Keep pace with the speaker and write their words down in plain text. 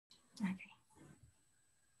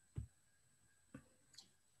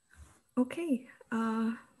Okay,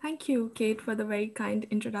 thank you, Kate, for the very kind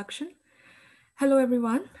introduction. Hello,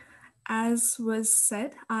 everyone. As was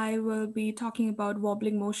said, I will be talking about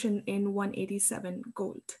wobbling motion in 187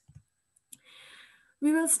 gold.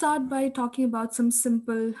 We will start by talking about some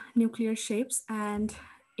simple nuclear shapes and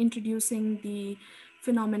introducing the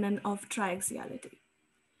phenomenon of triaxiality.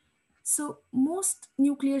 So most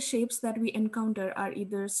nuclear shapes that we encounter are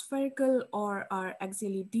either spherical or are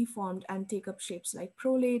axially deformed and take up shapes like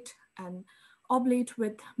prolate and oblate,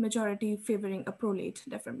 with majority favoring a prolate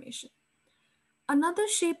deformation. Another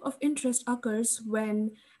shape of interest occurs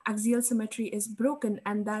when axial symmetry is broken,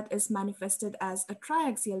 and that is manifested as a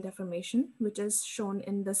triaxial deformation, which is shown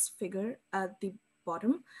in this figure at the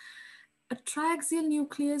bottom. A triaxial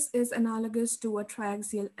nucleus is analogous to a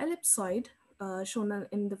triaxial ellipsoid, shown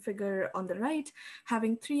in the figure on the right,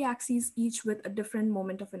 having three axes, each with a different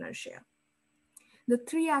moment of inertia. The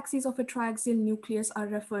three axes of a triaxial nucleus are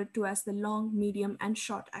referred to as the long, medium, and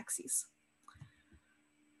short axes.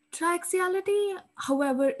 Triaxiality,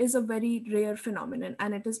 however, is a very rare phenomenon,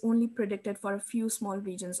 and it is only predicted for a few small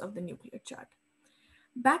regions of the nuclear chart.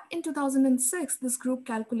 Back in 2006, this group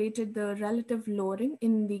calculated the relative lowering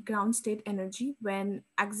in the ground state energy when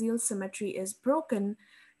axial symmetry is broken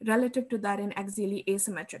relative to that in axially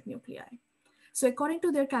asymmetric nuclei. So according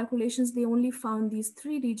to their calculations, they only found these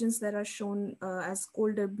three regions that are shown as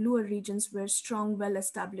colder, bluer regions where strong,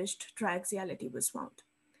 well-established triaxiality was found.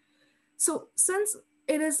 So since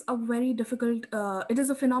it is a very difficult, it is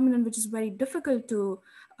a phenomenon which is very difficult to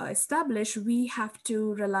establish, we have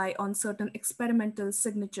to rely on certain experimental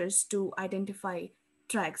signatures to identify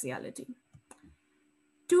triaxiality.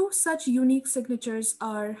 Two such unique signatures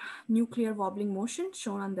are nuclear wobbling motion,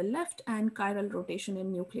 shown on the left, and chiral rotation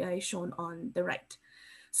in nuclei, shown on the right.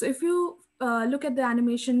 So if you look at the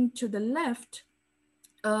animation to the left,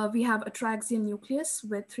 we have a triaxial nucleus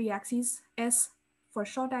with three axes, S for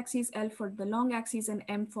short axis, L for the long axis, and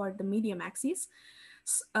M for the medium axis.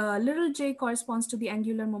 Little j corresponds to the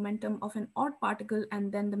angular momentum of an odd particle,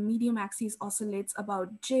 and then the medium axis oscillates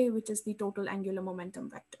about j, which is the total angular momentum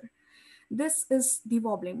vector. This is the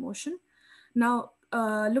wobbling motion. Now,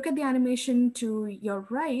 look at the animation to your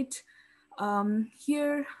right.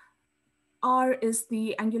 Here, R is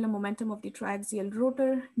the angular momentum of the triaxial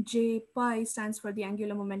rotor. J pi stands for the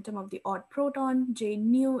angular momentum of the odd proton. J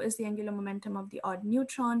nu is the angular momentum of the odd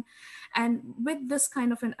neutron. And with this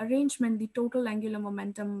kind of an arrangement, the total angular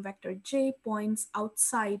momentum vector J points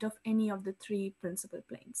outside of any of the three principal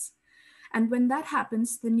planes. And when that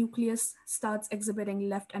happens, the nucleus starts exhibiting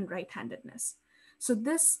left and right-handedness. So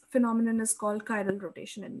this phenomenon is called chiral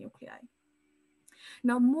rotation in nuclei.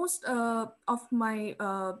 Now, most of my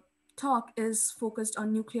talk is focused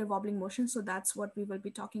on nuclear wobbling motion, so that's what we will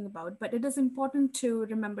be talking about. But it is important to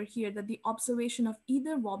remember here that the observation of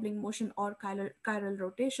either wobbling motion or chiral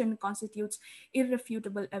rotation constitutes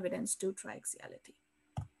irrefutable evidence to triaxiality.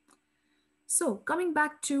 So coming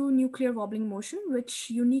back to nuclear wobbling motion, which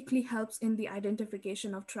uniquely helps in the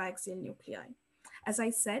identification of triaxial nuclei. As I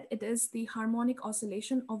said, it is the harmonic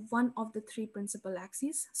oscillation of one of the three principal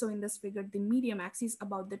axes. So in this figure, the medium axis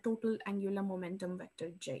about the total angular momentum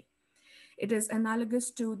vector J. It is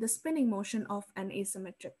analogous to the spinning motion of an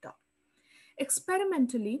asymmetric dot.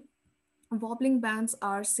 Experimentally, wobbling bands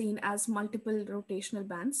are seen as multiple rotational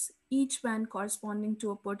bands, each band corresponding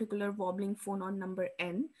to a particular wobbling phonon number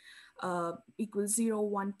n, equals 0,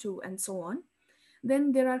 1, 2, and so on.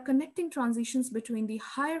 Then there are connecting transitions between the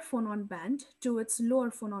higher phonon band to its lower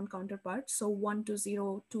phonon counterpart, so 1 to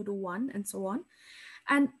 0, 2 to 1, and so on.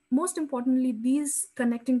 And most importantly, these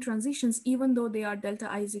connecting transitions, even though they are delta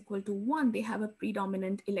I is equal to 1, they have a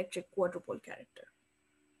predominant electric quadrupole character.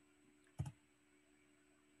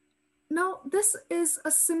 Now, this is a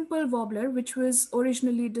simple wobbler, which was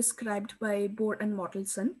originally described by Bohr and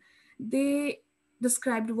Mortelson. They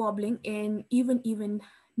described wobbling in even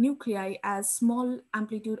nuclei as small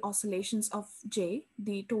amplitude oscillations of J,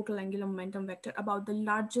 the total angular momentum vector, about the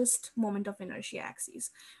largest moment of inertia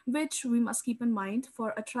axis, which we must keep in mind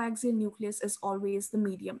for a triaxial nucleus is always the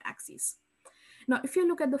medium axis. Now, if you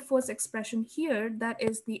look at the first expression here, that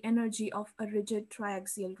is the energy of a rigid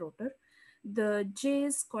triaxial rotor. The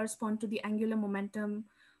J's correspond to the angular momentum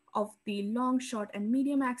of the long, short, and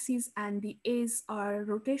medium axes, and the A's are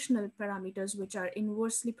rotational parameters which are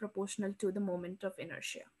inversely proportional to the moment of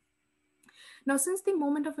inertia. Now, since the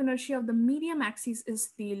moment of inertia of the medium axis is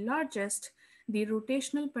the largest, the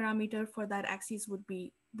rotational parameter for that axis would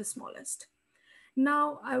be the smallest.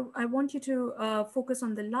 Now, I want you to focus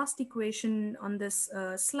on the last equation on this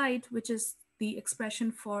slide, which is the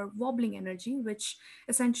expression for wobbling energy, which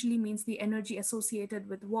essentially means the energy associated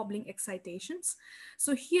with wobbling excitations.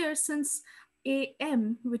 So here, since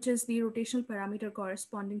AM, which is the rotational parameter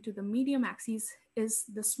corresponding to the medium axis, is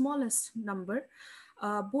the smallest number,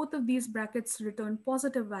 both of these brackets return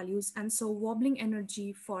positive values, and so wobbling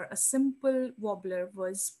energy for a simple wobbler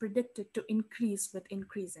was predicted to increase with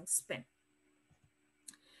increasing spin.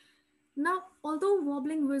 Now, although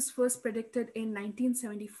wobbling was first predicted in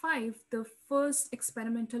 1975, the first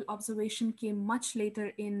experimental observation came much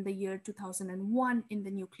later in the year 2001 in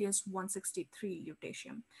the nucleus 163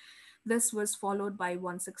 lutetium. This was followed by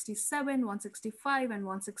 167, 165, and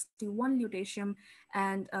 161 lutetium,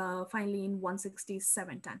 and finally in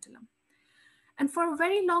 167 tantalum. And for a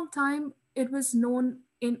very long time, it was known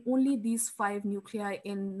in only these five nuclei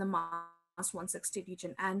in the mass 160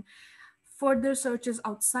 region, and further searches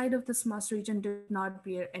outside of this mass region did not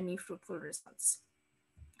bear any fruitful results.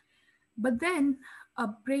 But then a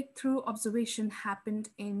breakthrough observation happened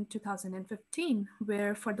in 2015,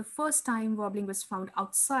 where for the first time wobbling was found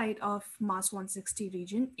outside of mass 160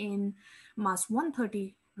 region in mass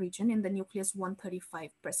 130 region in the nucleus 135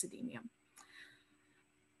 praseodymium.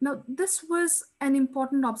 Now, this was an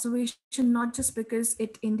important observation, not just because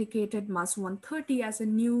it indicated mass 130 as a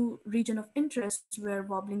new region of interest where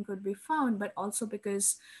wobbling could be found, but also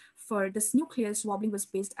because for this nucleus, wobbling was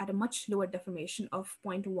based at a much lower deformation of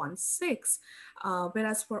 0.16,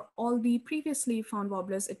 whereas for all the previously found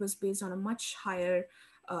wobblers, it was based on a much higher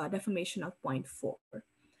deformation of zero point 0.4.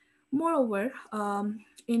 Moreover,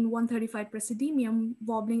 in 135 praseodymium,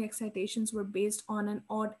 wobbling excitations were based on an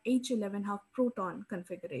odd H11 half proton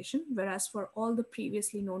configuration, whereas for all the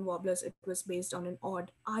previously known wobblers, it was based on an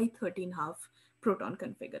odd I13 half proton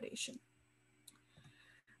configuration.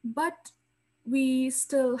 But we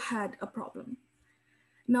still had a problem.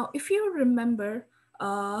 Now, if you remember,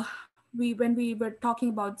 when we were talking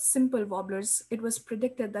about simple wobblers, it was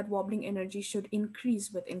predicted that wobbling energy should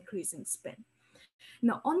increase with increasing spin.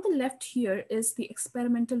 Now, on the left here is the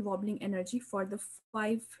experimental wobbling energy for the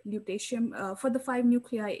for the five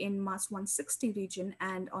nuclei in mass 160 region,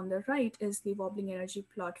 and on the right is the wobbling energy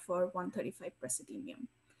plot for 135 praseodymium.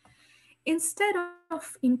 Instead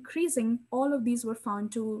of increasing, all of these were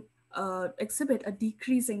found to exhibit a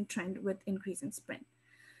decreasing trend with increasing spin.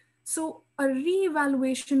 So a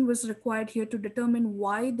reevaluation was required here to determine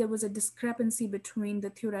why there was a discrepancy between the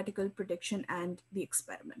theoretical prediction and the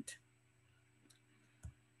experiment.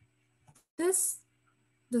 This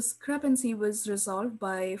discrepancy was resolved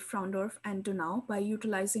by Fraundorf and Dunau by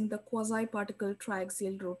utilizing the quasiparticle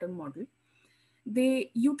triaxial rotor model. They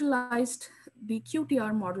utilized the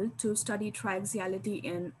QTR model to study triaxiality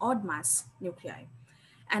in odd mass nuclei.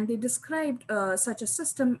 And they described such a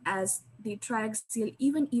system as the triaxial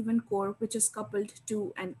even-even core, which is coupled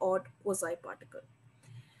to an odd quasiparticle.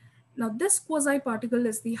 Now, this quasiparticle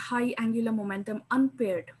is the high angular momentum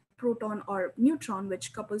unpaired proton or neutron,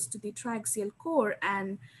 which couples to the triaxial core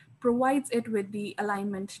and provides it with the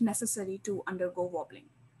alignment necessary to undergo wobbling.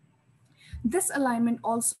 This alignment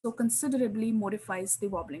also considerably modifies the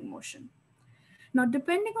wobbling motion. Now,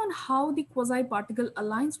 depending on how the quasiparticle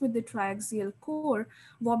aligns with the triaxial core,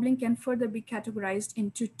 wobbling can further be categorized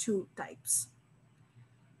into two types.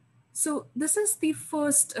 So this is the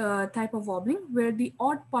first type of wobbling where the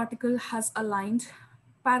odd particle has aligned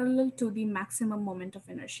parallel to the maximum moment of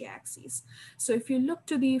inertia axis. So if you look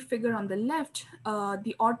to the figure on the left,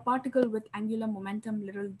 the odd particle with angular momentum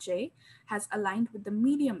little j has aligned with the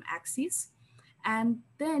medium axis. And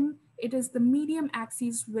then it is the medium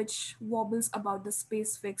axis which wobbles about the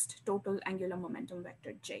space fixed total angular momentum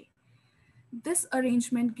vector j. This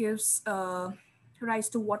arrangement gives rise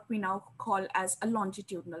to what we now call as a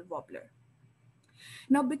longitudinal wobbler.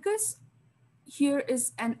 Now, because here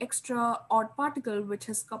is an extra odd particle which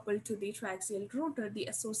is coupled to the triaxial rotor, the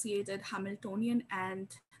associated Hamiltonian and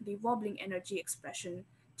the wobbling energy expression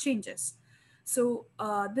changes. So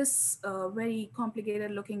this very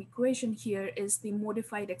complicated looking equation here is the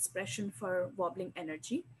modified expression for wobbling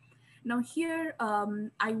energy. Now here,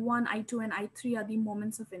 I1, I2, and I3 are the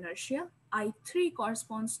moments of inertia. I3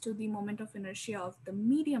 corresponds to the moment of inertia of the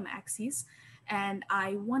medium axis, and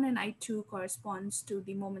I1 and I2 corresponds to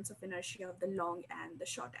the moments of inertia of the long and the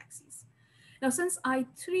short axes. Now, since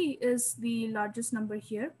I3 is the largest number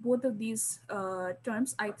here, both of these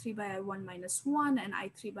terms, I3 by I1 minus 1 and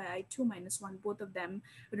I3 by I2 minus 1, both of them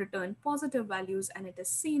return positive values, and it is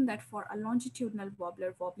seen that for a longitudinal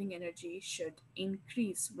wobbler, wobbling energy should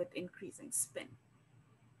increase with increasing spin.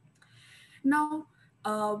 Now,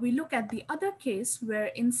 we look at the other case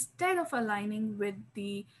where instead of aligning with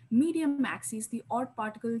the medium axis, the odd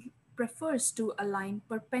particle prefers to align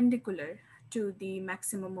perpendicular to the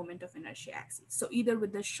maximum moment of inertia axis. So either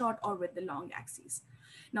with the short or with the long axis.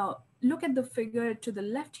 Now look at the figure to the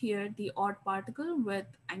left here. The odd particle with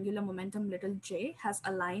angular momentum little j has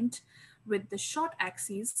aligned with the short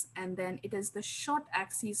axis, and then it is the short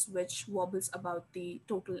axis which wobbles about the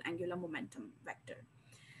total angular momentum vector.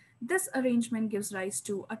 This arrangement gives rise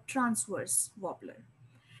to a transverse wobbler.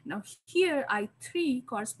 Now here I3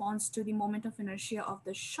 corresponds to the moment of inertia of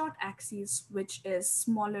the short axis, which is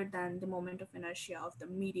smaller than the moment of inertia of the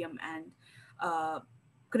medium and uh,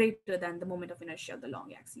 greater than the moment of inertia of the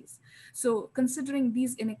long axis. So considering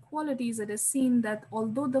these inequalities, it is seen that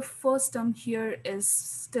although the first term here is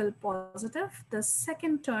still positive, the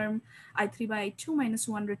second term I3 by I2 minus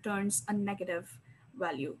 1 returns a negative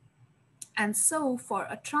value. And so for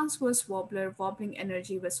a transverse wobbler, wobbling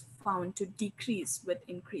energy was found to decrease with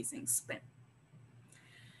increasing spin.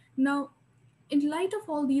 Now, in light of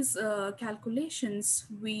all these calculations,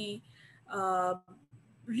 we uh,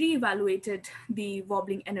 reevaluated the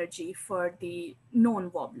wobbling energy for the known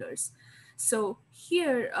wobblers. So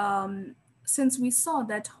here, since we saw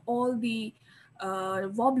that all the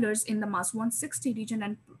wobblers in the mass 160 region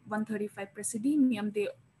and 135 praseodymium, they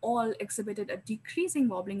all exhibited a decreasing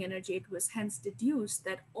wobbling energy, it was hence deduced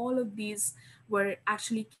that all of these were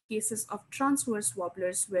actually cases of transverse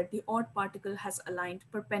wobblers where the odd particle has aligned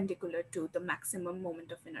perpendicular to the maximum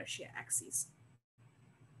moment of inertia axis.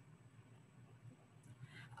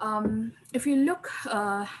 If you look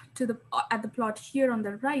at the plot here on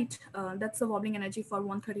the right, that's the wobbling energy for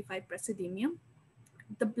 135 praseodymium.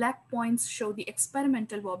 The black points show the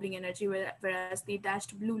experimental wobbling energy, whereas the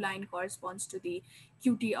dashed blue line corresponds to the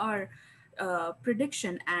QTR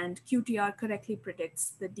prediction, and QTR correctly predicts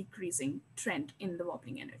the decreasing trend in the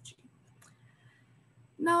wobbling energy.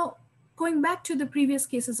 Now, going back to the previous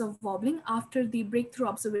cases of wobbling, after the breakthrough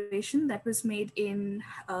observation that was made in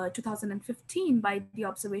 2015 by the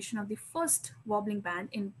observation of the first wobbling band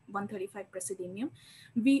in 135 praseodymium,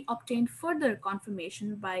 we obtained further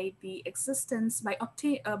confirmation by the existence, by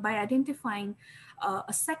identifying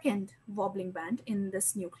a second wobbling band in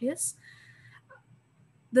this nucleus.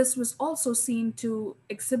 This was also seen to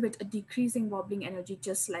exhibit a decreasing wobbling energy,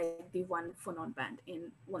 just like the one phonon band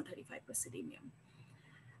in 135 praseodymium.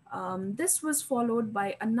 This was followed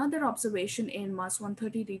by another observation in mass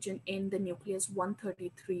 130 region in the nucleus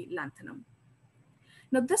 133 lanthanum.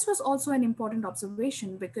 Now, this was also an important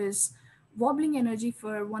observation because wobbling energy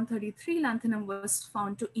for 133 lanthanum was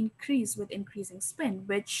found to increase with increasing spin,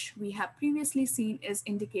 which we have previously seen is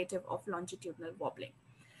indicative of longitudinal wobbling.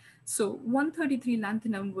 So 133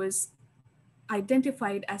 lanthanum was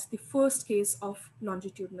identified as the first case of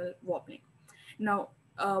longitudinal wobbling. Now,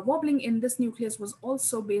 wobbling in this nucleus was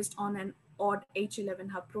also based on an odd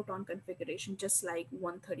H11 hub proton configuration, just like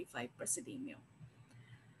 135 praseodymium.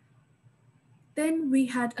 Then we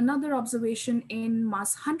had another observation in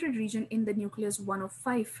mass 100 region in the nucleus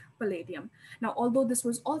 105 palladium. Now, although this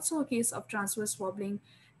was also a case of transverse wobbling,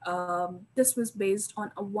 this was based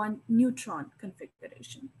on a one neutron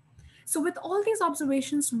configuration. So with all these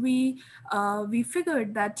observations, we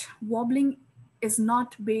figured that wobbling is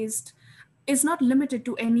not limited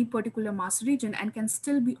to any particular mass region and can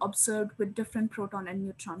still be observed with different proton and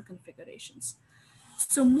neutron configurations.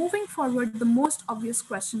 So moving forward, the most obvious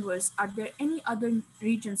question was, are there any other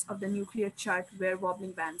regions of the nuclear chart where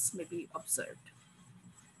wobbling bands may be observed?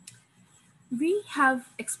 We have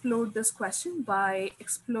explored this question by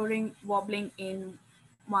exploring wobbling in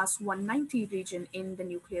mass 190 region in the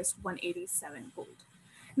nucleus 187 gold.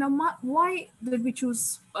 Now, why did we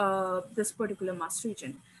choose this particular mass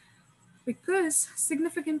region? Because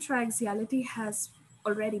significant triaxiality has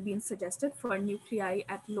already been suggested for nuclei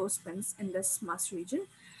at low spins in this mass region,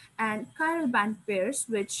 and chiral band pairs,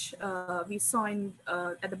 which we saw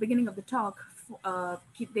at the beginning of the talk,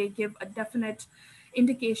 they give a definite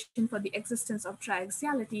indication for the existence of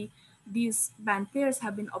triaxiality. These band pairs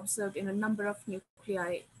have been observed in a number of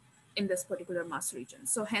nuclei in this particular mass region.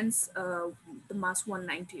 So hence the mass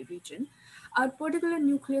 190 region. Our particular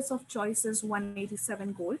nucleus of choice is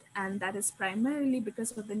 187 gold, and that is primarily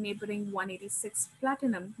because of the neighboring 186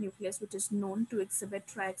 platinum nucleus, which is known to exhibit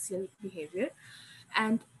triaxial behavior.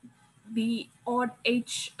 And the odd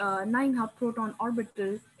H9 hub proton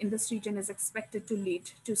orbital in this region is expected to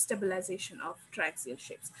lead to stabilization of triaxial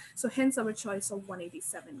shapes. So hence our choice of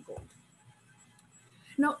 187 gold.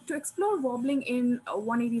 Now, to explore wobbling in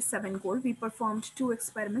 187 gold, we performed two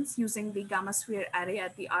experiments using the Gammasphere array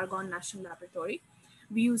at the Argonne National Laboratory.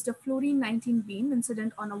 We used a fluorine-19 beam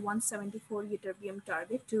incident on a 174 ytterbium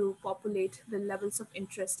target to populate the levels of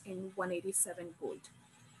interest in 187 gold.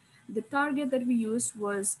 The target that we used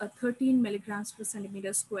was a 13 milligrams per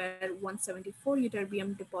centimeter square 174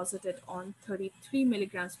 ytterbium deposited on 33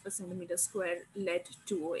 milligrams per centimeter square lead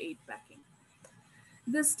 208 backing.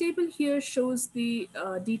 This table here shows the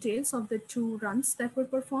details of the two runs that were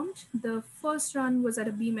performed. The first run was at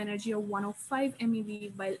a beam energy of 105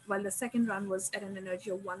 MeV, while the second run was at an energy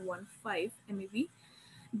of 115 MeV.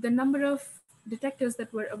 The number of detectors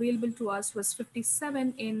that were available to us was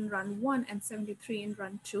 57 in run 1 and 73 in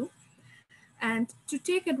run 2. And to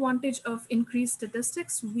take advantage of increased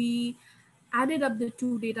statistics, we added up the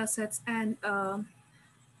two data sets and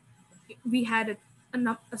we had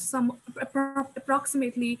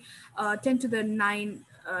approximately 10 to the 9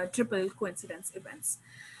 triple coincidence events.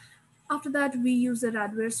 After that, we used a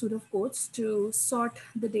Radware suite of codes to sort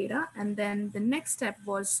the data, and then the next step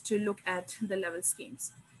was to look at the level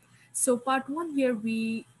schemes. So part one here,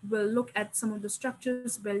 we will look at some of the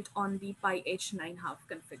structures built on the pi h9 half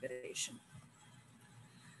configuration.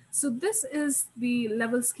 So this is the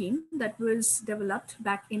level scheme that was developed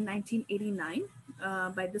back in 1989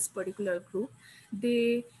 by this particular group.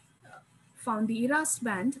 They found the Erast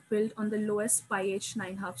band built on the lowest pi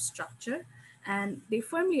h9 half structure, and they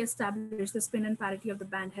firmly established the spin and parity of the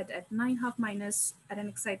band head at 9 half minus at an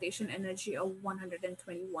excitation energy of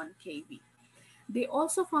 121 keV. They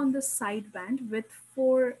also found the sideband with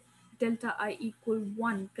 4 delta I equal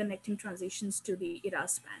 1 connecting transitions to the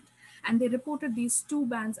Erast band. And they reported these two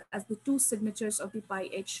bands as the two signatures of the pi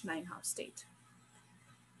h9 half state.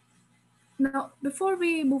 Now, before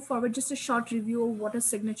we move forward, just a short review of what a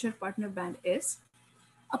signature partner band is.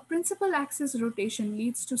 A principal axis rotation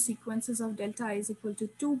leads to sequences of delta I is equal to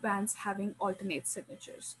two bands having alternate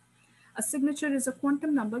signatures. A signature is a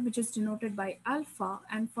quantum number which is denoted by alpha,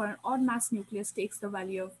 and for an odd mass nucleus takes the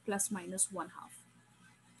value of plus minus 1/2.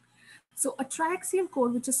 So a triaxial core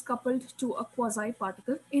which is coupled to a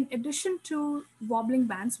quasi-particle. In addition to wobbling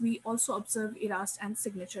bands, we also observe Erast and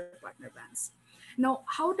signature partner bands. Now,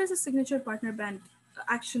 how does a signature partner band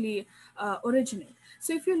actually originate?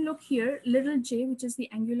 So if you look here, little j, which is the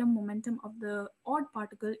angular momentum of the odd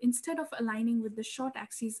particle, instead of aligning with the short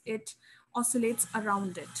axis, it oscillates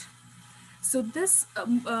around it. So this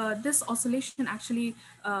oscillation actually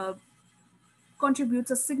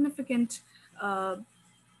contributes a significant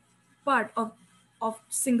part of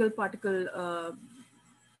single particle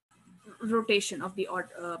rotation of the odd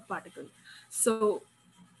particle. So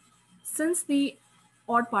since the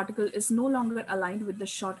odd particle is no longer aligned with the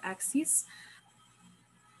short axis,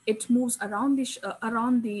 it moves around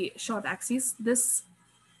the short axis. This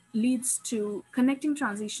leads to connecting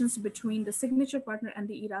transitions between the signature partner and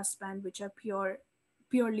the Erast band, which are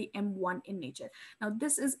purely M1 in nature. Now,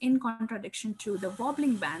 this is in contradiction to the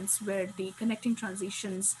wobbling bands, where the connecting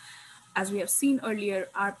transitions, as we have seen earlier,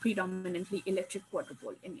 are predominantly electric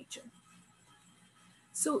quadrupole in nature.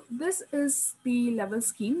 So this is the level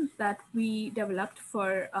scheme that we developed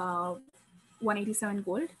for 187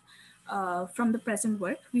 gold. From the present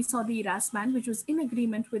work, we saw the Erast band, which was in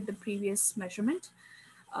agreement with the previous measurement.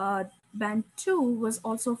 Band 2 was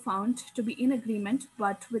also found to be in agreement,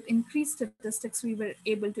 but with increased statistics, we were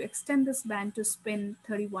able to extend this band to spin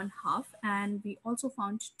 31/2, and we also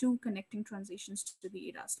found two connecting transitions to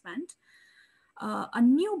the Erast band. A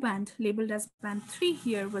new band labeled as band 3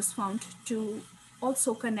 here was found to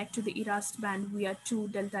also connect to the Erast band via two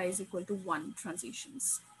delta is equal to 1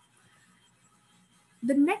 transitions.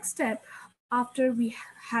 The next step after we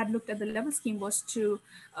had looked at the level scheme was to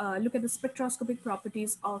look at the spectroscopic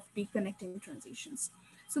properties of the connecting transitions.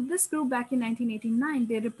 So this group back in 1989,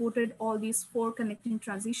 they reported all these 4 connecting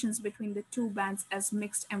transitions between the two bands as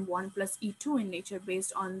mixed M1 plus E2 in nature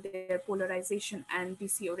based on their polarization and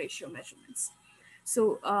DCO ratio measurements.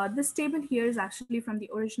 So this table here is actually from the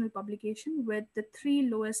original publication with the 3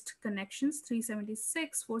 lowest connections,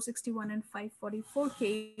 376, 461, and 544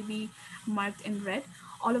 kV marked in red.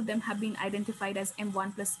 All of them have been identified as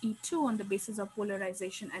M1 plus E2 on the basis of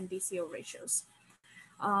polarization and DCO ratios.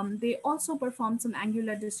 They also performed some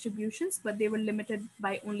angular distributions, but they were limited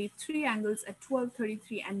by only 3 angles at 12,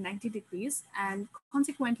 33, and 90 degrees, and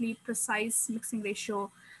consequently precise mixing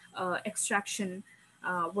ratio extraction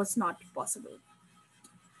was not possible.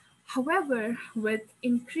 However, with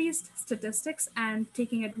increased statistics and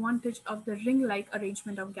taking advantage of the ring-like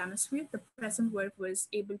arrangement of Gammasphere, the present work was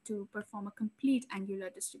able to perform a complete angular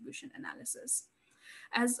distribution analysis.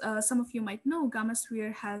 As some of you might know,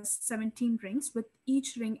 Gammasphere has 17 rings, with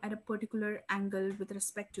each ring at a particular angle with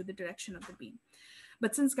respect to the direction of the beam.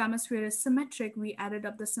 But since Gammasphere is symmetric, we added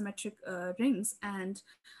up the symmetric rings and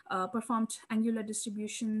performed angular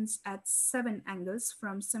distributions at 7 angles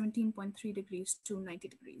from 17.3 degrees to 90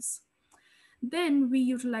 degrees. Then we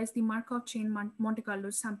utilize the Markov chain Monte Carlo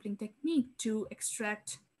sampling technique to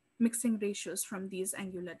extract mixing ratios from these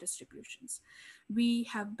angular distributions. We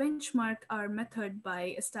have benchmarked our method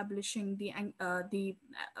by establishing the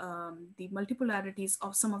multipolarities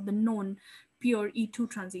of some of the known pure E2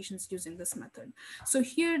 transitions using this method. So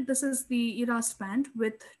here, this is the ERAS band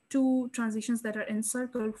with two transitions that are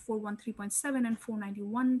encircled, 413.7 and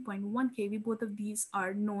 491.1 kV. Both of these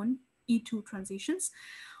are known E2 transitions.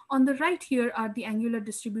 On the right here are the angular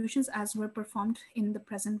distributions as were performed in the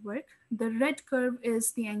present work. The red curve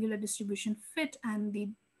is the angular distribution fit, and the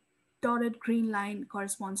dotted green line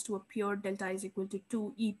corresponds to a pure delta is equal to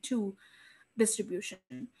 2E2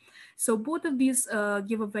 distribution. So both of these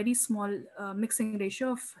give a very small mixing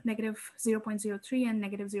ratio of negative 0.03 and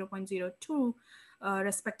negative 0.02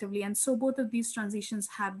 respectively. And so both of these transitions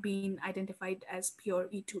have been identified as pure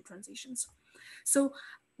E2 transitions. So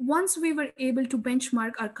once we were able to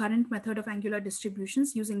benchmark our current method of angular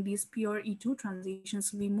distributions using these pure E2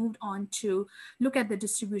 transitions, we moved on to look at the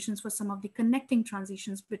distributions for some of the connecting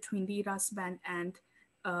transitions between the ERAS band and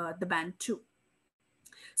the band 2.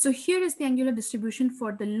 So here is the angular distribution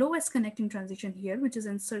for the lowest connecting transition here, which is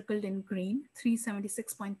encircled in green,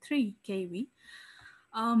 376.3 kV.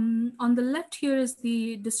 On the left here is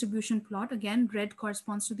the distribution plot. Again, red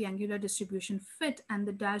corresponds to the angular distribution fit, and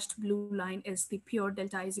the dashed blue line is the pure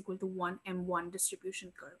delta is equal to 1 M1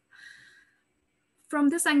 distribution curve. From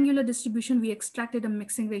this angular distribution, we extracted a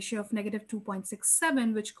mixing ratio of negative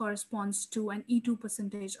 2.67, which corresponds to an E2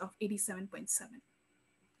 percentage of 87.7.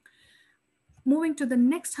 Moving to the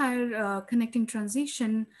next higher connecting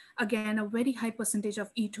transition, again, a very high percentage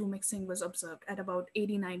of E2 mixing was observed at about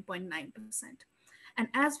 89.9%. And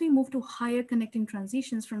as we move to higher connecting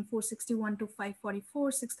transitions from 461 to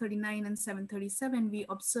 544, 639, and 737, we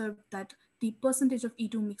observed that the percentage of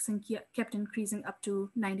E2 mixing kept increasing up to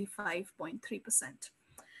 95.3%.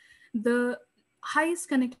 The highest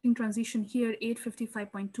connecting transition here,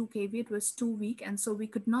 855.2 kV, it was too weak, and so we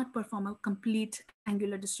could not perform a complete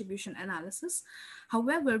angular distribution analysis.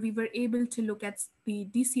 However, we were able to look at the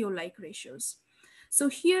DCO-like ratios. So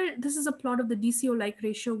here, this is a plot of the DCO-like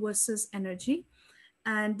ratio versus energy.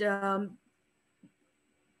 And a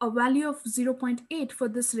value of 0.8 for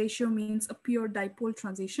this ratio means a pure dipole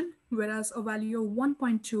transition, whereas a value of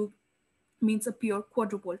 1.2 means a pure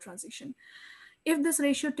quadrupole transition. If this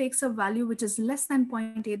ratio takes a value which is less than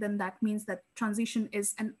 0.8, then that means that transition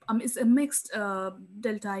is a mixed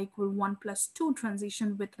delta equal 1 plus 2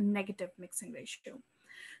 transition with a negative mixing ratio.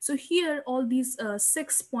 So here, all these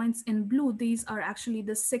 6 points in blue, these are actually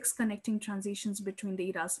the 6 connecting transitions between the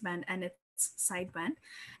ERAS band and its sideband.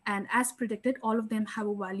 And as predicted, all of them have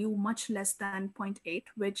a value much less than 0.8,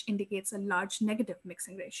 which indicates a large negative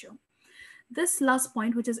mixing ratio. This last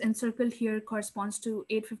point, which is encircled here, corresponds to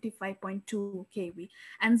 855.2 kV.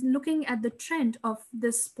 And looking at the trend of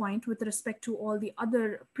this point with respect to all the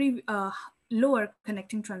other lower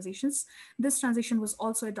connecting transitions, this transition was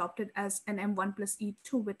also adopted as an M1 plus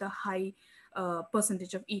E2 with a high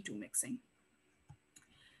percentage of E2 mixing.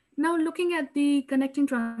 Now, looking at the connecting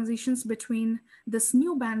transitions between this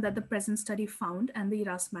new band that the present study found and the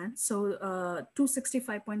ERAS band, so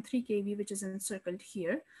 265.3 kV, which is encircled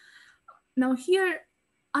here. Now here,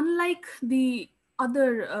 unlike the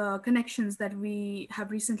other connections that we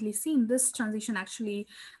have recently seen, this transition actually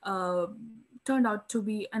turned out to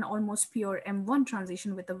be an almost pure M1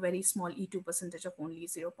 transition with a very small E2 percentage of only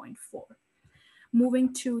 0.4.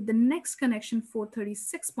 Moving to the next connection,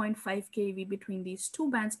 436.5 kV between these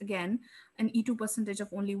two bands, again, an E2 percentage of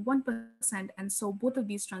only 1%. And so both of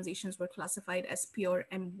these transitions were classified as pure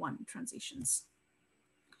M1 transitions.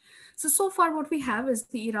 So far what we have is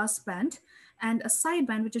the ERAS band and a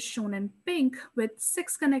sideband, which is shown in pink with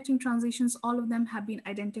 6 connecting transitions. All of them have been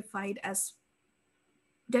identified as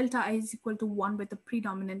delta I is equal to 1 with a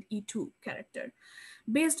predominant E2 character.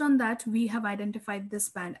 Based on that, we have identified this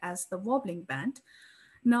band as the wobbling band.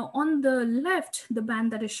 Now on the left, the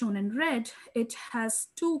band that is shown in red, it has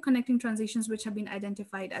 2 connecting transitions which have been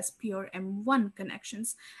identified as pure M1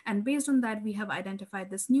 connections. And based on that, we have identified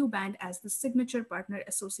this new band as the signature partner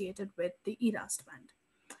associated with the ERAS band.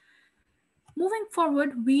 Moving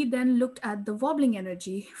forward, we then looked at the wobbling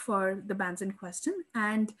energy for the bands in question.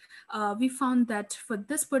 And we found that for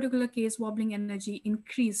this particular case, wobbling energy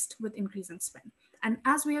increased with increasing spin. And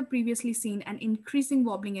as we have previously seen, an increasing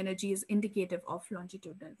wobbling energy is indicative of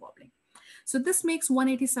longitudinal wobbling. So this makes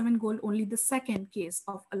 187 gold only the second case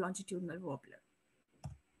of a longitudinal wobbler.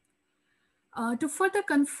 To further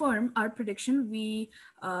confirm our prediction, we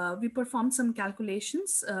performed some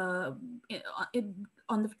calculations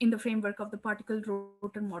in the framework of the particle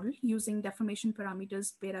rotor model using deformation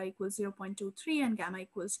parameters beta equals 0.23 and gamma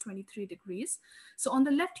equals 23 degrees. So on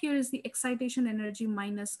the left here is the excitation energy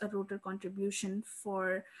minus a rotor contribution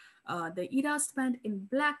for the ERAST band in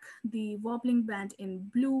black, the wobbling band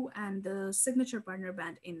in blue, and the signature partner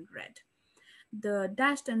band in red. The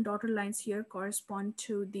dashed and dotted lines here correspond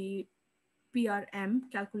to the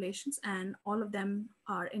PRM calculations, and all of them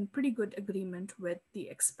are in pretty good agreement with the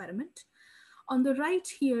experiment. On the right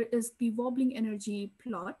here is the wobbling energy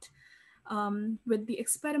plot with the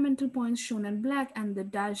experimental points shown in black and the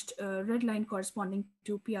dashed red line corresponding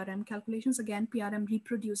to PRM calculations. Again, PRM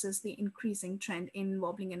reproduces the increasing trend in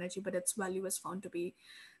wobbling energy, but its value is found to be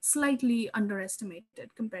slightly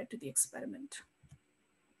underestimated compared to the experiment.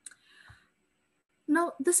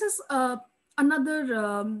 Now, this is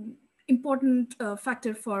another important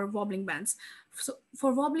factor for wobbling bands. So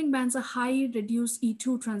for wobbling bands, a high reduced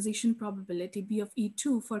E2 transition probability, B of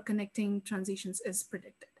E2 for connecting transitions is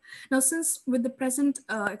predicted. Now, since with the present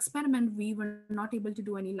experiment, we were not able to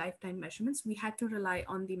do any lifetime measurements, we had to rely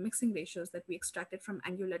on the mixing ratios that we extracted from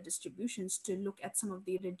angular distributions to look at some of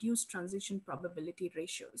the reduced transition probability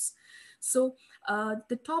ratios. So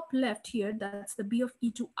the top left here, that's the B of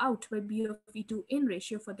E2 out by B of E2 in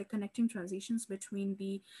ratio for the connecting transitions between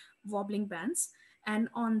the wobbling bands. And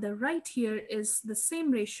on the right here is the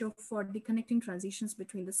same ratio for the connecting transitions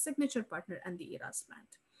between the signature partner and the ERAS band.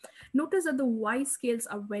 Notice that the Y scales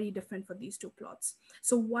are very different for these two plots.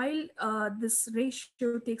 So while this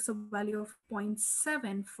ratio takes a value of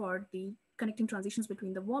 0.7 for the connecting transitions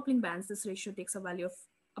between the wobbling bands, this ratio takes a value of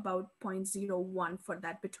about 0.01 for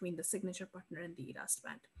that between the signature partner and the ERAS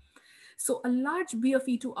band. So a large B of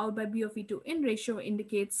E2 out by B of E2 in ratio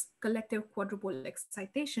indicates collective quadrupole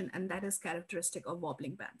excitation, and that is characteristic of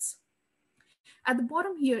wobbling bands. At the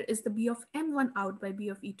bottom here is the B of M1 out by B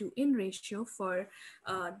of E2 in ratio for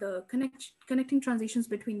the connecting transitions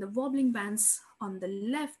between the wobbling bands on the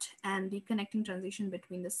left and the connecting transition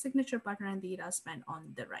between the signature partner and the ERAS band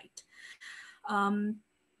on the right.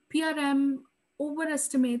 PRM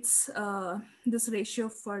overestimates this ratio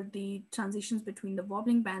for the transitions between the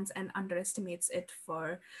wobbling bands and underestimates it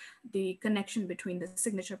for the connection between the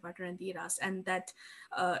signature partner and the ERAS, and that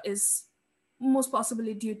is most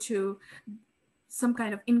possibly due to some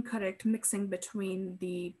kind of incorrect mixing between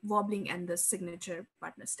the wobbling and the signature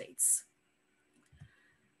partner states.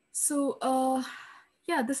 So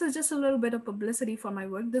yeah, this is just a little bit of publicity for my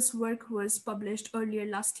work. This work was published earlier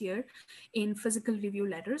last year in Physical Review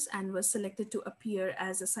Letters and was selected to appear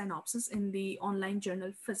as a synopsis in the online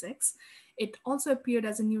journal Physics. It also appeared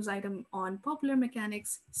as a news item on Popular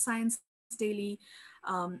Mechanics, Science Daily.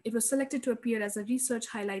 It was selected to appear as a research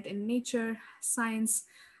highlight in Nature, Science,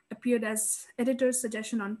 appeared as editor's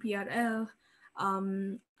suggestion on PRL,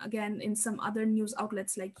 again, in some other news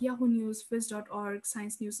outlets like Yahoo News, Viz.org,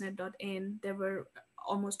 ScienceNewsNet.in. There were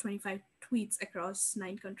almost 25 tweets across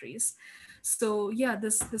 9 countries. So yeah,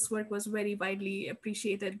 this work was very widely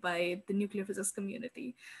appreciated by the nuclear physics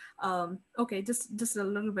community. Okay, just a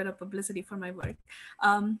little bit of publicity for my work.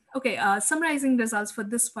 Okay, summarizing results for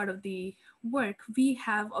this part of the work, we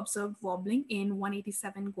have observed wobbling in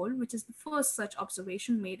 187 Gold, which is the first such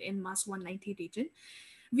observation made in mass 190 region.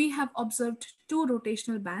 We have observed 2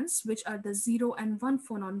 rotational bands, which are the 0 and 1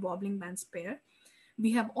 phonon wobbling bands pair.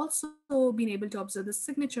 We have also been able to observe the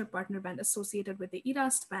signature partner band associated with the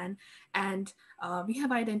ERAST band, and we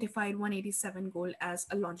have identified 187 Gold as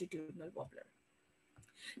a longitudinal wobbler.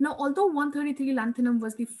 Now, although 133 lanthanum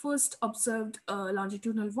was the first observed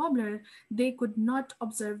longitudinal wobbler, they could not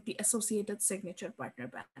observe the associated signature partner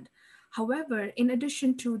band. However, in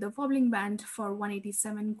addition to the wobbling band for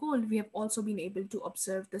 187 Gold, we have also been able to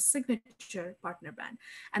observe the signature partner band.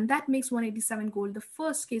 And that makes 187 Gold the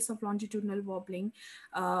first case of longitudinal wobbling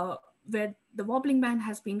where the wobbling band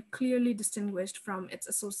has been clearly distinguished from its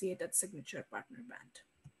associated signature partner band.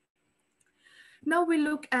 Now we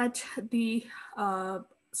look at the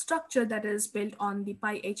structure that is built on the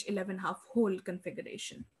pi h11 half hole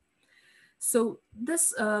configuration. So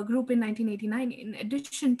this group in 1989, in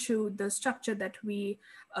addition to the structure that we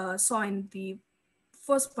saw in the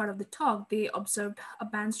first part of the talk, they observed a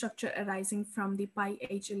band structure arising from the pi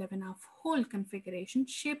h11 half hole configuration,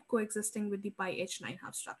 shape coexisting with the pi h9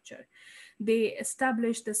 half structure. They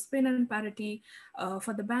established the spin and parity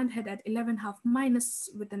for the band head at 11 half minus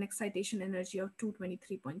with an excitation energy of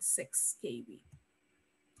 223.6 keV.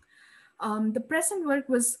 The present work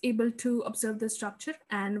was able to observe the structure,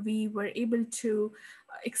 and we were able to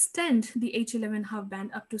extend the H11 half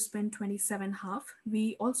band up to spin 27 half.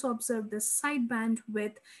 We also observed the sideband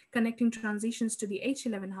with connecting transitions to the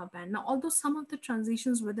H11 half band. Now, although some of the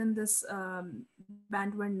transitions within this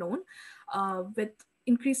band were known, with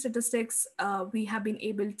increased statistics, we have been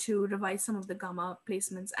able to revise some of the gamma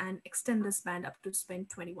placements and extend this band up to spin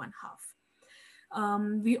 21 half.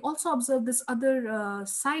 We also observed this other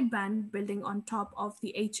sideband building on top of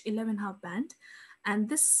the H11 half band. And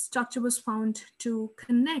this structure was found to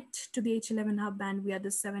connect to the H11 half band via the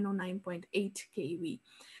 709.8 keV.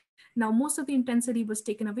 Now, most of the intensity was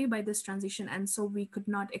taken away by this transition, and so we could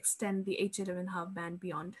not extend the H11 half band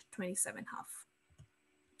beyond 27 half.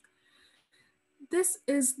 This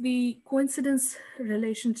is the coincidence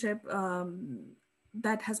relationship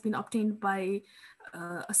that has been obtained by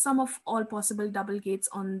a sum of all possible double gates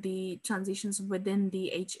on the transitions within the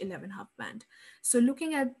H11 half band. So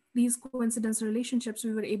looking at these coincidence relationships,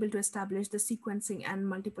 we were able to establish the sequencing and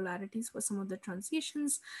multipolarities for some of the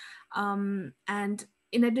transitions. And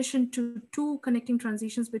in addition to two connecting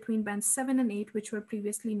transitions between bands 7 and 8, which were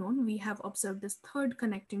previously known, we have observed this third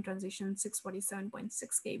connecting transition, 647.6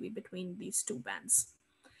 kV, between these two bands.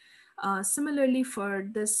 Similarly, for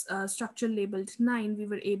this structure labeled 9, we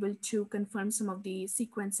were able to confirm some of the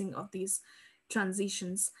sequencing of these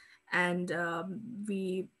transitions, and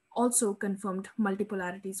we also confirmed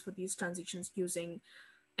multipolarities for these transitions using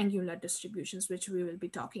angular distributions, which we will be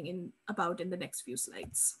talking about in the next few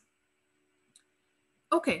slides.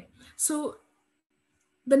 Okay, so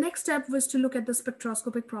the next step was to look at the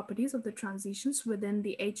spectroscopic properties of the transitions within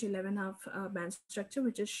the H11 half band structure,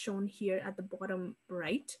 which is shown here at the bottom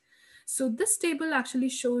right. So this table actually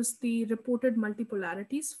shows the reported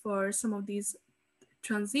multipolarities for some of these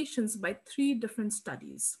transitions by 3 different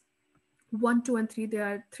studies. 1, 2, and 3, there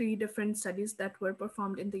are 3 different studies that were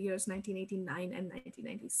performed in the years 1989 and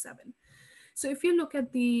 1997. So if you look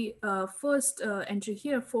at the first entry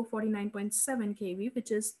here, 449.7 kV,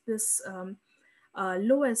 which is this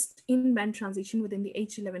lowest in-band transition within the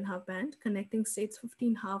H11 half band, connecting states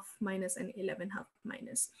 15 half minus and 11 half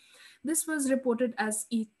minus. This was reported as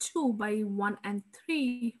E2 by 1 and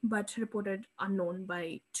 3, but reported unknown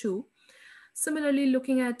by 2. Similarly,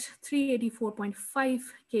 looking at 384.5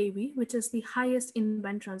 kV, which is the highest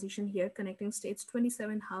in-band transition here, connecting states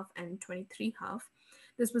 27 half and 23 half.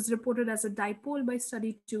 This was reported as a dipole by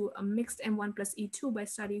study 2, a mixed M1 plus E2 by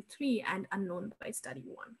study 3, and unknown by study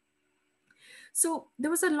 1. So there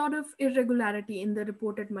was a lot of irregularity in the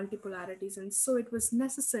reported multipolarities, and so it was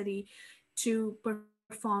necessary to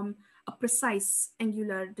perform a precise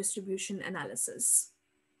angular distribution analysis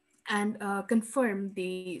and confirm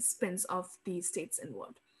the spins of the states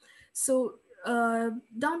involved. So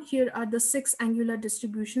down here are the 6 angular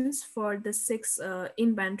distributions for the 6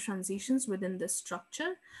 in-band transitions within the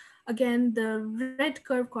structure. Again, the red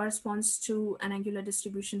curve corresponds to an angular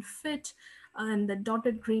distribution fit, and the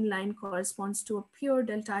dotted green line corresponds to a pure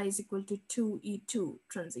delta I is equal to 2E2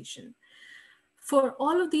 transition. For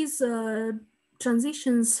all of these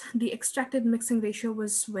transitions, the extracted mixing ratio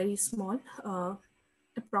was very small,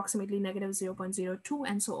 approximately negative 0.02,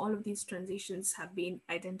 and so all of these transitions have been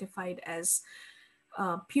identified as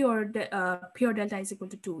pure delta is equal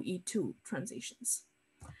to 2E2 transitions.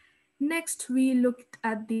 Next, we looked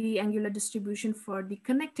at the angular distribution for the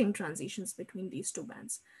connecting transitions between these two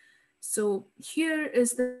bands. So here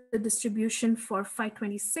is the distribution for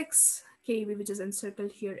 526 kV, which is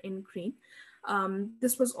encircled here in green.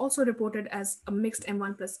 This was also reported as a mixed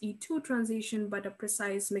M1 plus E2 transition, but a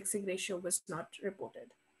precise mixing ratio was not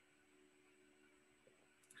reported.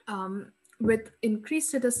 With increased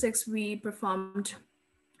statistics, we performed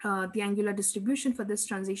the angular distribution for this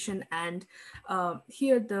transition, and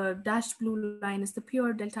here the dashed blue line is the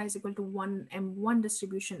pure delta is equal to 1 M1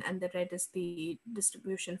 distribution, and the red is the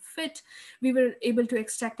distribution fit. We were able to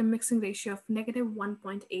extract a mixing ratio of negative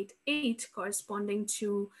 1.88, corresponding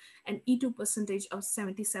to an E2 percentage of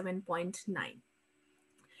 77.9.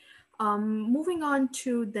 Moving on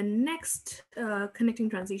to the next connecting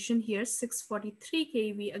transition here, 643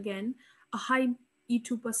 kV, again, a high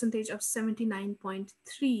E2 percentage of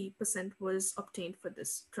 79.3% was obtained for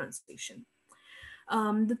this transition.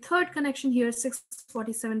 The third connection here,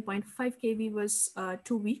 647.5 kV, was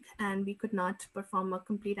too weak, and we could not perform a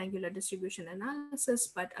complete angular distribution analysis,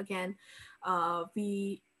 but again,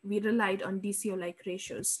 we relied on DCO-like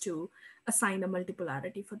ratios to assign a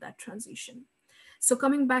multipolarity for that transition. So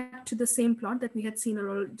coming back to the same plot that we had seen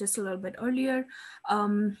just a little bit earlier,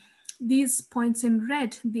 these points in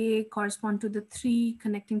red, they correspond to the 3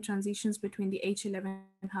 connecting transitions between the H11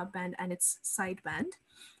 half band and its sideband.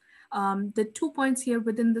 The 2 points here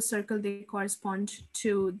within the circle, they correspond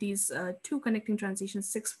to these two connecting transitions,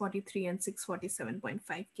 643 and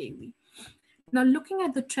 647.5 kV. Now, looking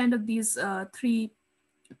at the trend of these 3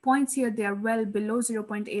 points here, they are well below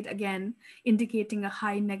 0.8, again, indicating a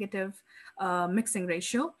high negative mixing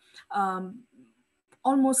ratio,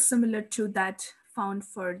 almost similar to that found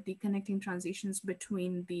for the connecting transitions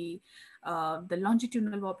between the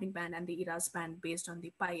longitudinal wobbling band and the ERAS band based on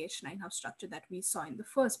the pi h9 half structure that we saw in the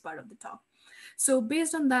first part of the talk. So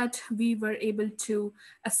based on that, we were able to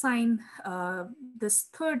assign this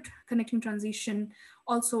third connecting transition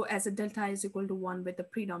also as a delta is equal to 1 with a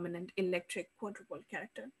predominant electric quadrupole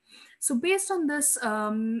character. So based on this,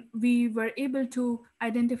 we were able to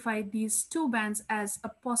identify these two bands as a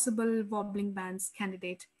possible wobbling bands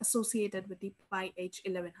candidate associated with the pi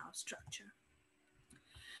h11 half structure.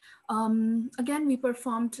 Again, we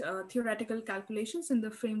performed theoretical calculations in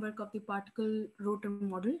the framework of the particle rotor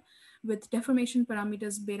model with deformation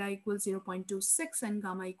parameters beta equals 0.26 and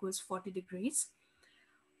gamma equals 40 degrees.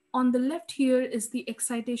 On the left here is the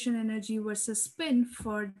excitation energy versus spin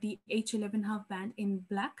for the H11 half band in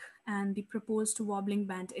black and the proposed wobbling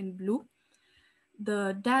band in blue.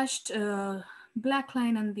 The dashed black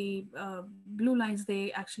line and the blue lines,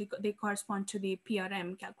 they correspond to the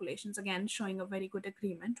PRM calculations, again showing a very good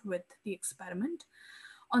agreement with the experiment.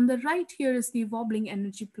 On the right here is the wobbling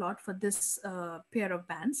energy plot for this pair of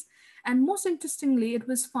bands. And most interestingly, it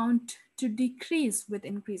was found to decrease with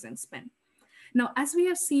increasing spin. Now, as we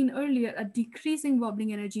have seen earlier, a decreasing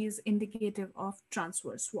wobbling energy is indicative of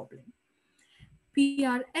transverse wobbling.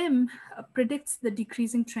 PRM predicts the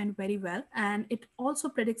decreasing trend very well, and it also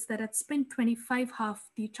predicts that at spin 25 half,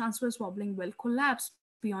 the transverse wobbling will collapse,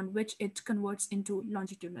 beyond which it converts into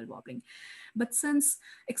longitudinal wobbling. But since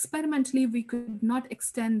experimentally we could not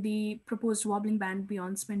extend the proposed wobbling band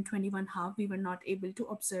beyond spin 21 half, we were not able to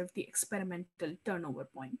observe the experimental turnover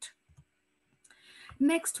point.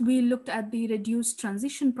 Next, we looked at the reduced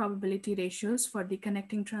transition probability ratios for the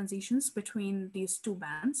connecting transitions between these two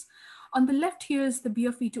bands. On the left here is the B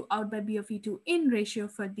of E2 out by B of E2 in ratio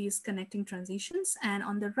for these connecting transitions. And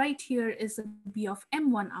on the right here is the B of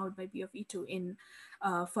M1 out by B of E2 in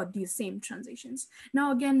for these same transitions.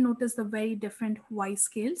 Now again, notice the very different Y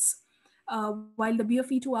scales. While the B of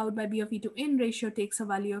E2 out by B of E2 in ratio takes a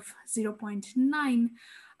value of 0.9,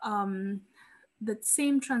 the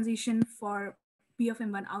same transition for B of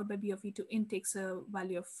M1 out by B of E2 in takes a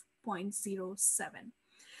value of 0.07.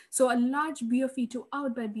 So a large B of E2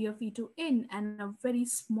 out by B of E2 in and a very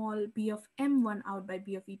small B of M1 out by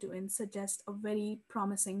B of E2 in suggest a very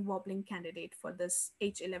promising wobbling candidate for this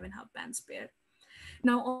H11 half bands pair.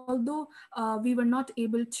 Now, although we were not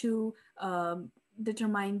able to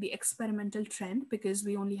determine the experimental trend because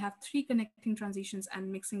we only have 3 connecting transitions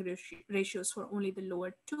and mixing ratios for only the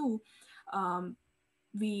lower 2,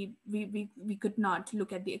 we could not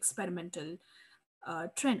look at the experimental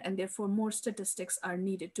trend, and therefore more statistics are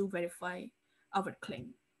needed to verify our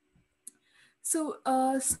claim. So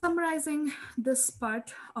summarizing this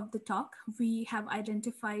part of the talk, we have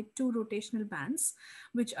identified 2 rotational bands,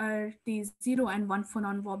 which are the 0 and 1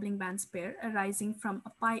 phonon wobbling bands pair arising from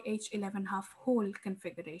a pi h11 half hole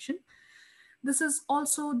configuration. This is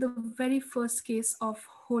also the very first case of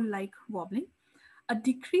hole-like wobbling. A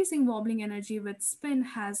decreasing wobbling energy with spin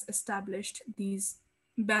has established these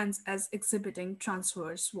bands as exhibiting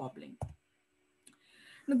transverse wobbling.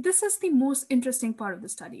 Now, this is the most interesting part of the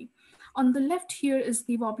study. On the left here is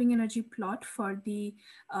the wobbling energy plot for the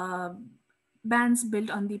bands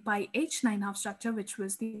built on the pi h9 half structure, which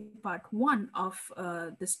was the part 1 of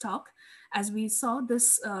this talk. As we saw,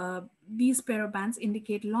 these pair of bands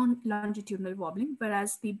indicate longitudinal wobbling,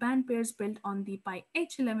 whereas the band pairs built on the pi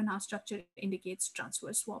h11 half structure indicates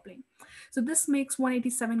transverse wobbling. So this makes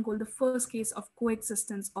 187 gold the first case of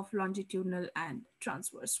coexistence of longitudinal and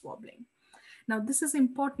transverse wobbling. Now, this is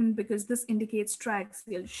important because this indicates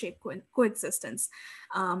triaxial shape coexistence.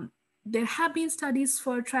 There have been studies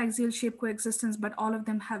for triaxial shape coexistence, but all of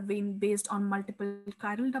them have been based on multiple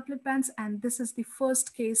chiral doublet bands. And this is the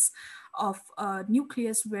first case of a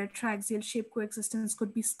nucleus where triaxial shape coexistence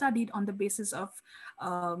could be studied on the basis of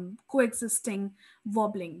coexisting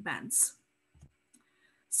wobbling bands.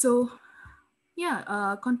 So,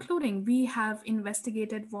 concluding, we have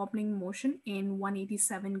investigated wobbling motion in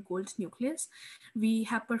 187 gold nucleus. We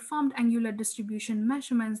have performed angular distribution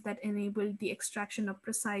measurements that enabled the extraction of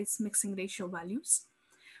precise mixing ratio values.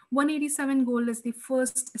 187 gold is the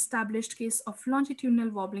first established case of longitudinal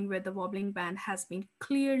wobbling where the wobbling band has been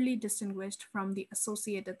clearly distinguished from the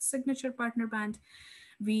associated signature partner band.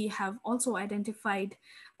 We have also identified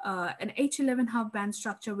an H11 half band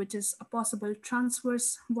structure, which is a possible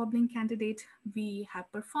transverse wobbling candidate. We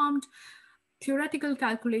have performed theoretical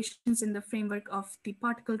calculations in the framework of the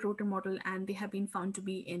particle rotor model, and they have been found to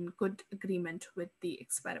be in good agreement with the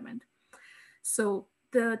experiment. So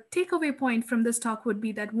the takeaway point from this talk would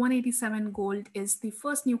be that 187 gold is the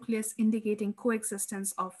first nucleus indicating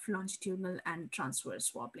coexistence of longitudinal and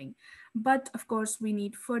transverse wobbling. But of course, we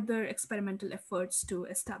need further experimental efforts to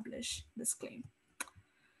establish this claim.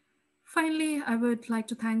 Finally, I would like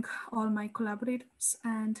to thank all my collaborators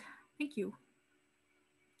and thank you.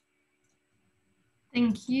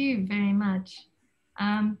 Thank you very much.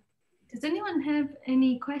 Does anyone have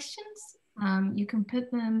any questions? You can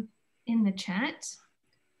put them in the chat,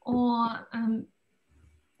 or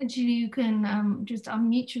actually you can just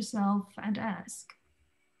unmute yourself and ask.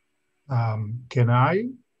 Can I?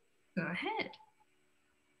 Go ahead.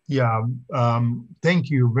 Yeah, thank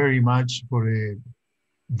you very much for a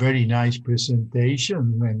very nice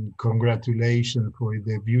presentation, and congratulations for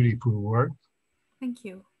the beautiful work. Thank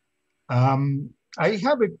you. I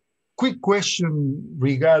have a quick question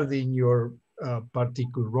regarding your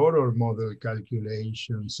particle rotor model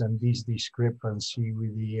calculations and this discrepancy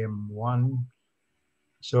with the M1.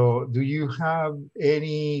 So do you have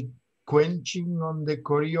any quenching on the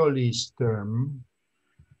Coriolis term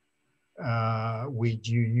which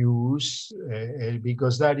you use,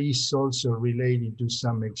 because that is also related to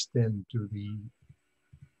some extent to the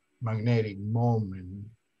magnetic moment.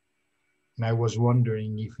 And I was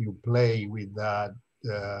wondering if you play with that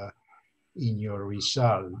in your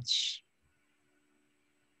results.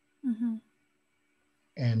 Mm-hmm.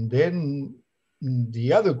 And then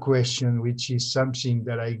the other question, which is something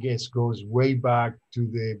that I guess goes way back to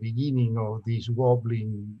the beginning of this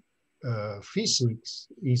wobbling physics,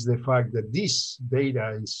 is the fact that this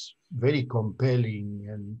data is very compelling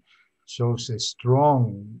and shows a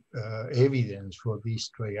strong evidence for this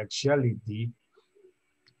triaxiality.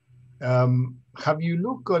 Have you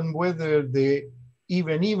looked on whether the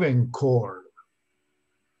even core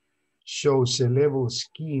shows a level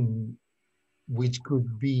scheme which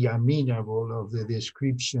could be amenable of the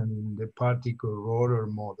description in the particle rotor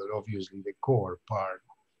model, obviously the core part,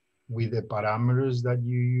 with the parameters that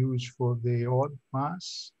you use for the odd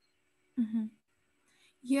mass? Mm-hmm.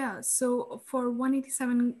 Yeah, so for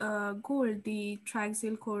 187 gold, the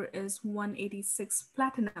triaxial core is 186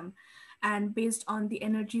 platinum. And based on the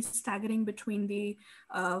energy staggering between the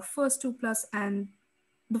first 2 plus and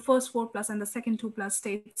the first 4 plus and the second 2 plus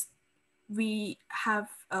states, we have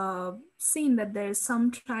seen that there is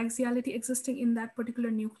some triaxiality existing in that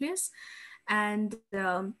particular nucleus. And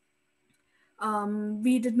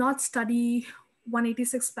we did not study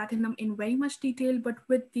 186 platinum in very much detail, but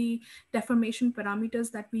with the deformation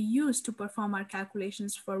parameters that we used to perform our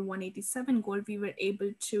calculations for 187 gold, we were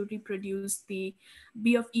able to reproduce the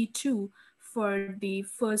B of E2 for the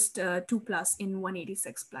first 2 plus in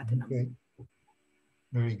 186 platinum. Okay.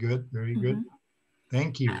 Very good, very good. Mm-hmm.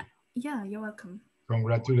 Thank you. Yeah, you're welcome.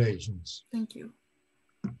 Congratulations. Thank you.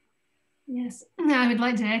 Yes, I would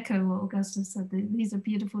like to echo what Augusta said. These are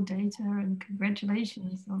beautiful data, and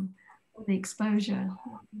congratulations on the exposure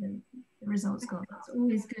the results got. That's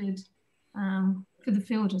always good for the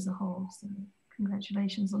field as a whole. So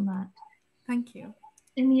congratulations on that. Thank you.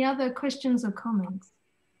 Any other questions or comments?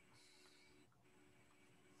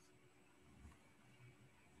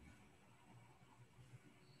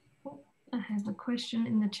 I have a question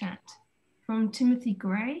in the chat from Timothy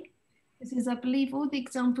Gray. It says, I believe all the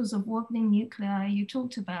examples of wobbling nuclei you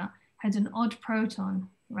talked about had an odd proton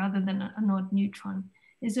rather than an odd neutron.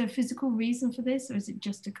 Is there a physical reason for this, or is it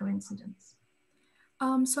just a coincidence?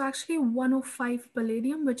 So actually 105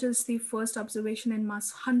 palladium, which is the first observation in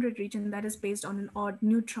mass 100 region, that is based on an odd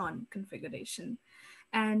neutron configuration.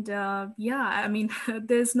 And yeah, I mean,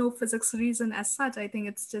 there's no physics reason as such. I think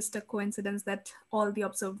it's just a coincidence that all the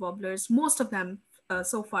observed wobblers, most of them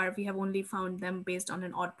so far, we have only found them based on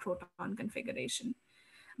an odd proton configuration.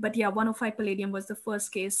 But yeah, 105 palladium was the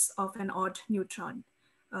first case of an odd neutron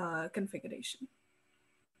configuration.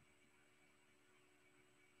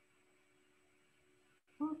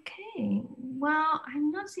 Okay, well,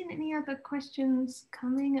 I'm not seeing any other questions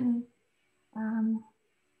coming, and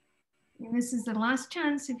this is the last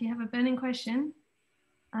chance if you have a burning question.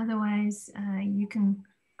 Otherwise, you can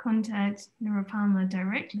contact Nirupama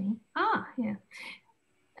directly. Yeah.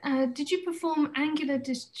 Did you perform angular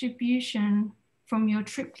distribution from your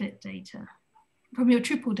triplet data? From your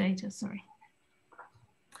triple data, sorry.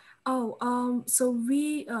 Oh, so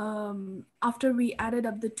we, after we added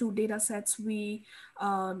up the two data sets, we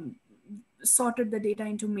sorted the data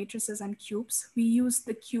into matrices and cubes. We used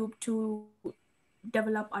the cube to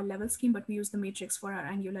develop our level scheme, but we use the matrix for our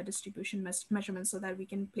angular distribution measurements so that we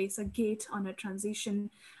can place a gate on a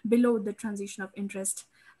transition below the transition of interest,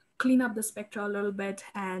 clean up the spectra a little bit,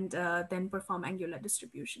 and then perform angular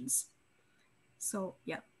distributions. So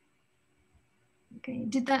yeah. Okay,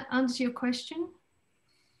 did that answer your question?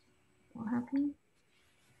 What happened?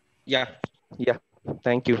 Yeah, yeah,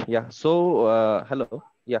 thank you. Yeah, so hello,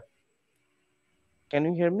 yeah. Can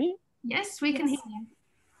you hear me? Yes, we can hear you.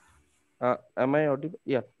 Am I audible?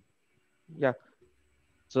 Yeah, yeah.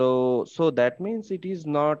 So that means it is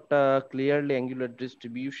not clearly angular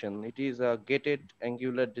distribution. It is a gated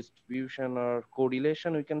angular distribution or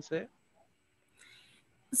correlation, we can say.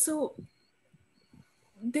 So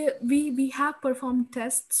we have performed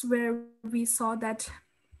tests where we saw that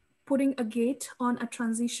putting a gate on a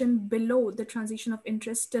transition below the transition of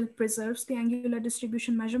interest still preserves the angular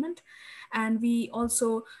distribution measurement. And we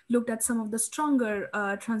also looked at some of the stronger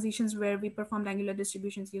transitions where we performed angular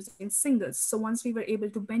distributions using singles. So once we were able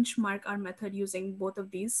to benchmark our method using both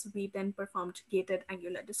of these, we then performed gated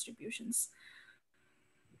angular distributions.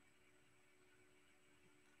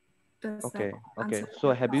 Does that Okay, answer okay. So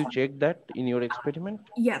your have you question? checked that in your experiment?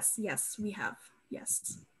 Yes, yes, we have.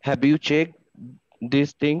 Yes. Have you checked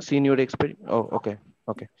these things in your experiment? Oh, okay,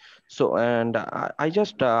 okay. So, and I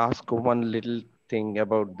just ask one little thing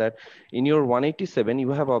about that. In your 187, you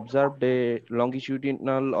have observed a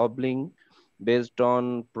longitudinal wobbling based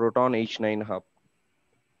on proton H9 hub.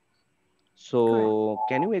 Correct. So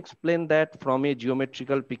can you explain that from a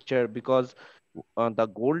geometrical picture? Because the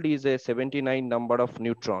gold is a 79 number of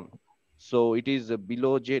neutron. So it is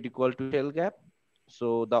below Z equal to shell gap.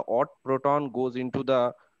 So the odd proton goes into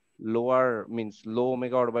the lower, means low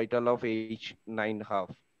omega orbital of H9 half,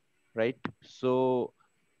 right? So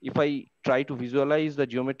if I try to visualize the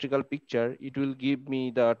geometrical picture, it will give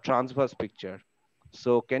me the transverse picture.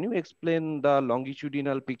 So can you explain the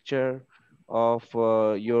longitudinal picture of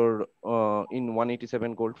your in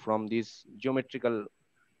 187 gold from this geometrical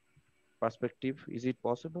perspective? Is it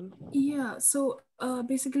possible? Yeah, so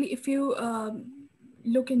basically, if you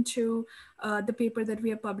look into the paper that we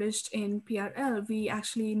have published in PRL, we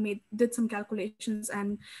actually did some calculations,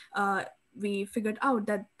 and we figured out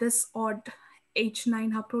that this odd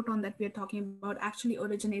H9 hub proton that we are talking about actually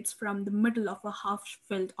originates from the middle of a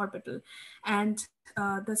half-filled orbital. And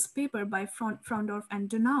this paper by Frondorf and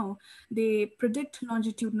Dunau, they predict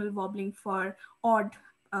longitudinal wobbling for odd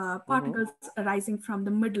particles arising from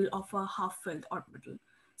the middle of a half-filled orbital.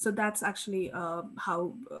 So that's actually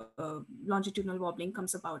how longitudinal wobbling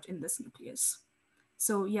comes about in this nucleus.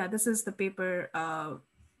 So yeah, this is the paper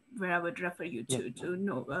where I would refer you Yeah, to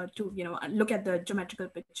know to look at the geometrical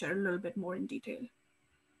picture a little bit more in detail.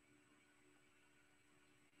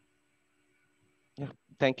 yeah.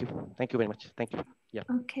 Thank you. Thank you very much. Thank you. Yeah.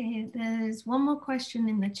 Okay, there's one more question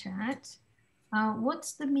in the chat.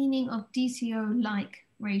 What's the meaning of DCO-like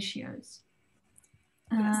ratios?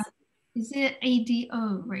 Yes. Is it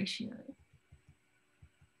ADO ratio?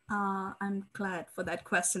 I'm glad for that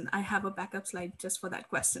question. I have a backup slide just for that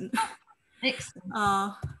question.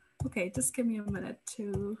 Excellent. Okay, just give me a minute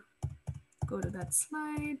to go to that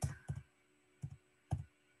slide.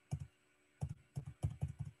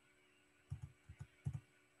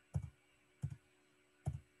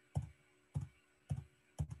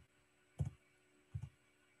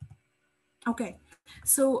 Okay,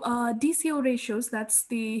 so DCO ratios, that's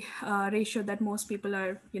the ratio that most people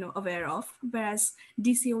are aware of, whereas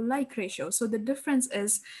DCO-like ratio. So the difference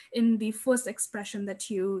is in the first expression that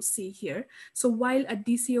you see here. So while a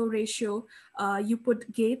DCO ratio, you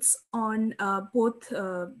put gates on both,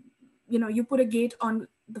 you put a gate on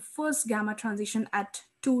the first gamma transition at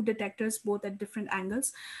two detectors, both at different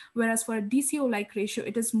angles, whereas for a DCO-like ratio,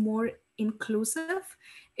 it is more inclusive.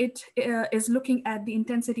 It is looking at the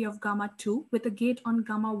intensity of gamma 2 with a gate on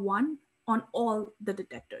gamma 1 on all the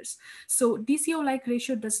detectors. So DCO-like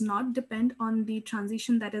ratio does not depend on the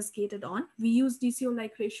transition that is gated on. We use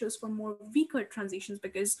DCO-like ratios for more weaker transitions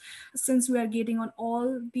because since we are gating on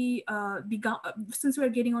all since we are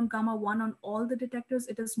gating on gamma 1 on all the detectors,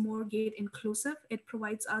 it is more gate inclusive. It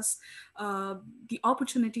provides us the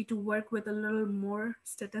opportunity to work with a little more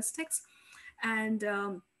statistics.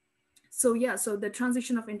 And so yeah, so the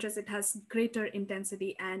transition of interest, it has greater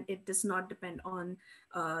intensity and it does not depend on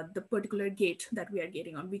the particular gate that we are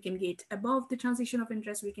gating on. We can gate above the transition of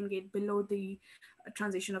interest, we can gate below the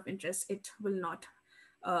transition of interest. It will not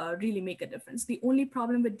really make a difference. The only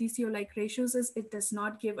problem with DCO-like ratios is it does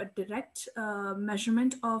not give a direct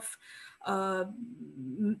measurement of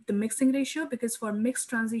the mixing ratio, because for mixed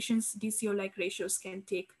transitions, DCO-like ratios can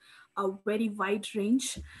take a very wide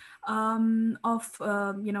range of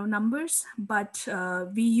numbers, but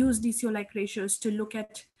we use DCO-like ratios to look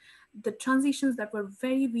at the transitions that were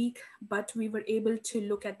very weak, but we were able to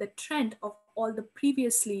look at the trend of all the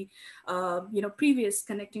previous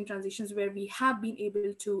connecting transitions where we have been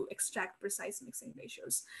able to extract precise mixing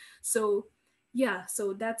ratios. So yeah,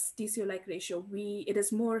 so that's DCO-like ratio. It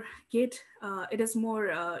is more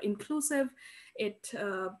inclusive. It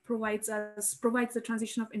provides the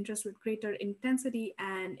transition of interest with greater intensity,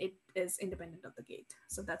 and it is independent of the gate.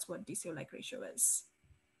 So that's what DCO-like ratio is.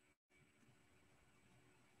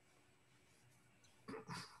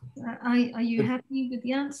 Are you happy with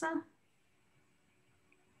the answer?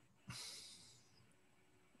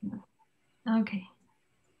 Okay.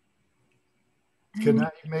 Can I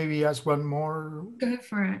maybe ask one more? Go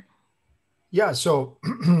for it. Yeah, so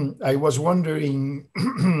I was wondering,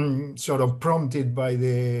 sort of prompted by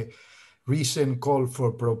the recent call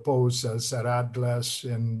for proposals at Atlas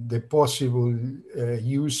and the possible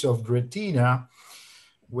use of retina,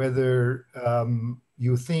 whether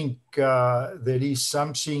you think there is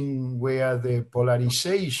something where the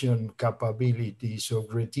polarization capabilities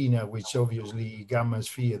of retina, which obviously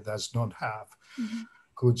Gammasphere does not have,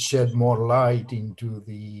 could shed more light into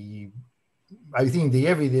the, I think the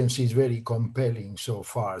evidence is very compelling so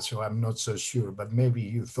far, so I'm not so sure, but maybe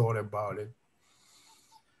you thought about it.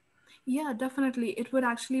 Yeah, definitely. It would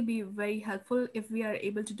actually be very helpful if we are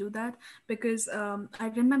able to do that, because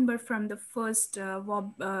I remember from the first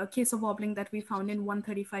case of wobbling that we found in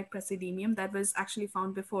 135 Praseodymium, that was actually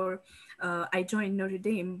found before I joined Notre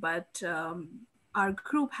Dame, but our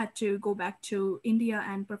group had to go back to India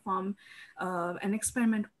and perform an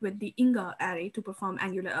experiment with the Inga array to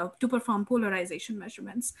perform polarization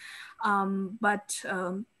measurements.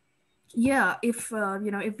 Yeah, if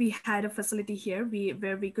if we had a facility here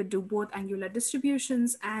where we could do both angular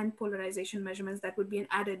distributions and polarization measurements, that would be an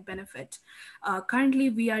added benefit. Currently,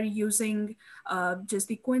 we are using just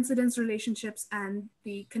the coincidence relationships and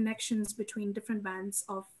the connections between different bands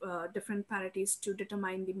of different parities to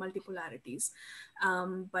determine the multipolarities.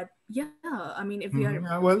 But yeah, I mean, if we are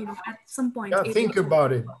at some point think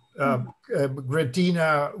about it.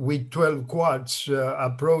 Retina with 12 quads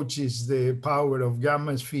approaches the power of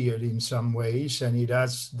Gammasphere in some ways, and it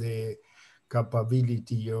has the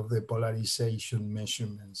capability of the polarization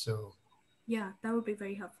measurement. So yeah, that would be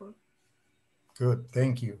very helpful. Good,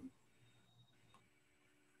 thank you.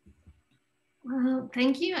 Well,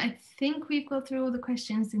 thank you. I think we've got through all the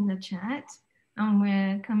questions in the chat, and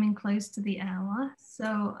we're coming close to the hour.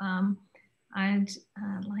 So I'd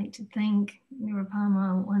like to thank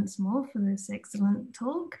Nirupama once more for this excellent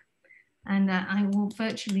talk. And I will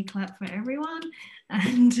virtually clap for everyone.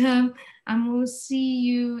 And we'll see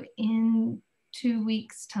you in 2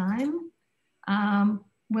 weeks' time,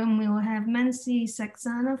 when we will have Mansi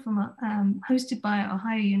Saxena from hosted by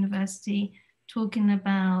Ohio University, talking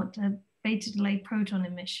about beta delay proton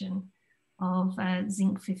emission of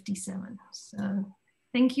zinc 57. So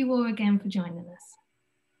thank you all again for joining us.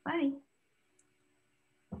 Bye.